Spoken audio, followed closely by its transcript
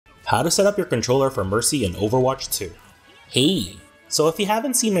How to set up your controller for Mercy in Overwatch 2. Hey! So if you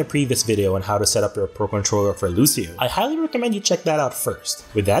haven't seen my previous video on how to set up your Pro Controller for Lucio, I highly recommend you check that out first.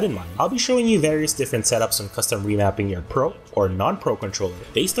 With that in mind, I'll be showing you various different setups on custom remapping your Pro or non-Pro controller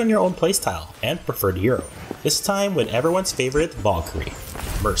based on your own playstyle and preferred hero. This time with everyone's favorite Valkyrie,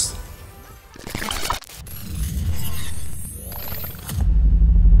 Mercy.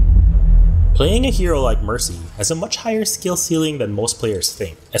 Playing a hero like Mercy has a much higher skill ceiling than most players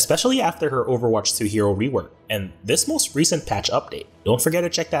think, especially after her Overwatch 2 hero rework, and this most recent patch update. Don't forget to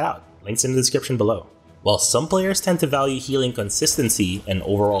check that out, links in the description below. While some players tend to value healing consistency and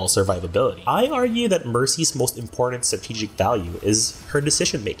overall survivability, I argue that Mercy's most important strategic value is her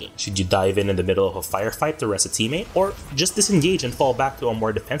decision making. Should you dive in the middle of a firefight to rest a teammate, or just disengage and fall back to a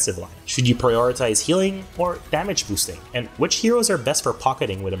more defensive line? Should you prioritize healing or damage boosting? And which heroes are best for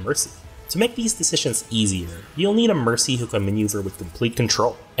pocketing with a Mercy? To make these decisions easier, you'll need a Mercy who can maneuver with complete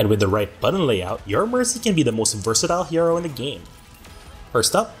control. And with the right button layout, your Mercy can be the most versatile hero in the game.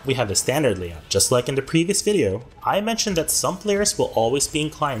 First up, we have the standard layout. Just like in the previous video, I mentioned that some players will always be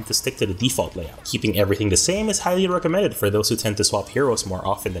inclined to stick to the default layout. Keeping everything the same is highly recommended for those who tend to swap heroes more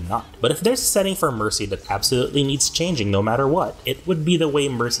often than not. But if there's a setting for Mercy that absolutely needs changing no matter what, it would be the way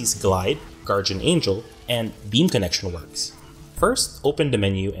Mercy's Glide, Guardian Angel, and Beam Connection works. First, open the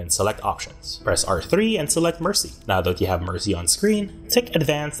menu and select Options. Press R3 and select Mercy. Now that you have Mercy on screen, tick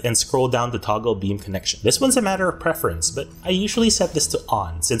Advanced and scroll down to toggle Beam Connection. This one's a matter of preference, but I usually set this to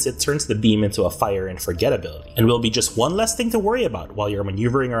On since it turns the beam into a fire and forget ability, and will be just one less thing to worry about while you're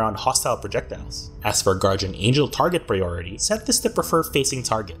maneuvering around hostile projectiles. As for Guardian Angel target priority, set this to prefer facing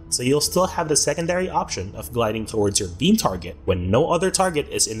target, so you'll still have the secondary option of gliding towards your beam target when no other target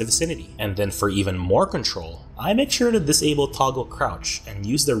is in the vicinity. And then for even more control, I make sure to disable toggle crouch and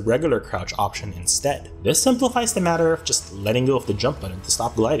use the regular crouch option instead. This simplifies the matter of just letting go of the jump button to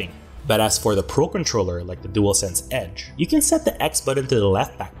stop gliding. But as for the Pro Controller like the DualSense Edge, you can set the X button to the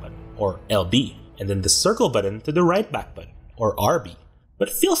left back button, or LB, and then the circle button to the right back button, or RB. But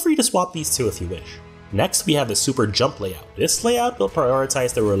feel free to swap these two if you wish. Next, we have the Super Jump layout. This layout will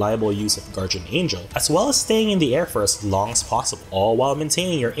prioritize the reliable use of Guardian Angel, as well as staying in the air for as long as possible, all while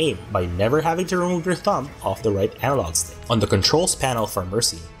maintaining your aim by never having to remove your thumb off the right analog stick. On the controls panel for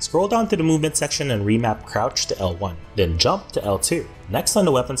Mercy, scroll down to the movement section and remap Crouch to L1, then Jump to L2. Next, on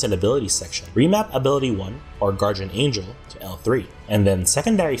the Weapons and Abilities section, remap Ability 1 or Guardian Angel to L3, and then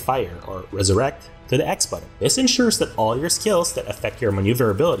Secondary Fire or Resurrect to the X button. This ensures that all your skills that affect your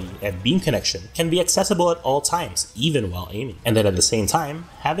maneuverability and beam connection can be accessible at all times, even while aiming. And then at the same time,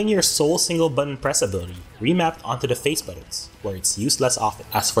 having your sole single button press ability remapped onto the face buttons, where it's used less often.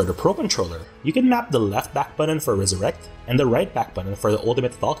 As for the Pro Controller, you can map the left back button for Resurrect and the right back button for the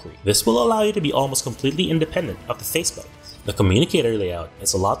Ultimate Valkyrie. This will allow you to be almost completely independent of the face buttons. The Communicator Layout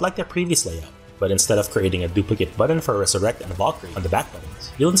is a lot like the previous layout, but instead of creating a duplicate button for Resurrect and Valkyrie on the back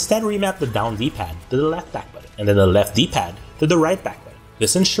buttons, you'll instead remap the down D-pad to the left back button, and then the left D-pad to the right back button.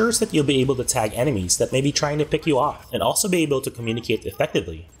 This ensures that you'll be able to tag enemies that may be trying to pick you off, and also be able to communicate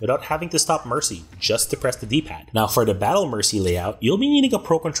effectively without having to stop Mercy just to press the D-pad. Now for the Battle Mercy layout, you'll be needing a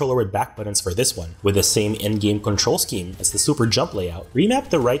Pro Controller with back buttons for this one. With the same in-game control scheme as the Super Jump layout,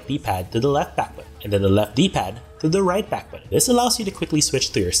 remap the right D-pad to the left back button, and then the left D-pad to the right back button. This allows you to quickly switch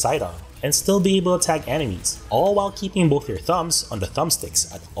to your sidearm and still be able to tag enemies, all while keeping both your thumbs on the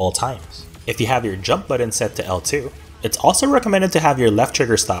thumbsticks at all times. If you have your jump button set to L2, it's also recommended to have your left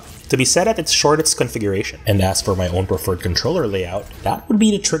trigger stop to be set at its shortest configuration. And as for my own preferred controller layout, that would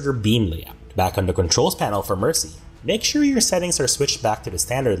be the trigger beam layout. Back on the controls panel for Mercy, make sure your settings are switched back to the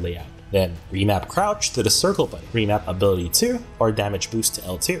standard layout. Then remap Crouch to the circle button, remap Ability 2 or Damage Boost to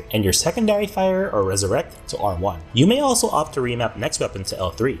L2, and your Secondary Fire or Resurrect to R1. You may also opt to remap Next Weapon to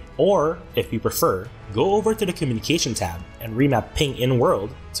L3, or if you prefer, go over to the Communication tab and remap Ping in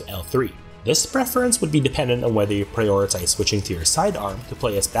World to L3. This preference would be dependent on whether you prioritize switching to your sidearm to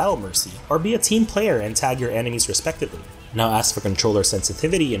play as Battle Mercy or be a team player and tag your enemies respectively. Now as for controller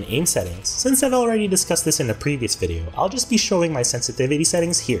sensitivity and aim settings, since I've already discussed this in a previous video, I'll just be showing my sensitivity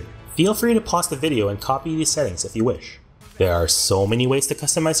settings here. Feel free to pause the video and copy these settings if you wish. There are so many ways to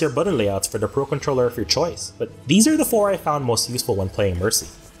customize your button layouts for the Pro Controller of your choice, but these are the 4 I found most useful when playing Mercy.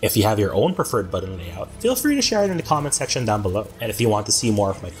 If you have your own preferred button layout, feel free to share it in the comment section down below. And if you want to see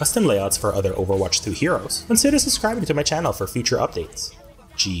more of my custom layouts for other Overwatch 2 heroes, consider subscribing to my channel for future updates.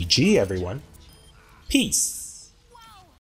 GG everyone. Peace!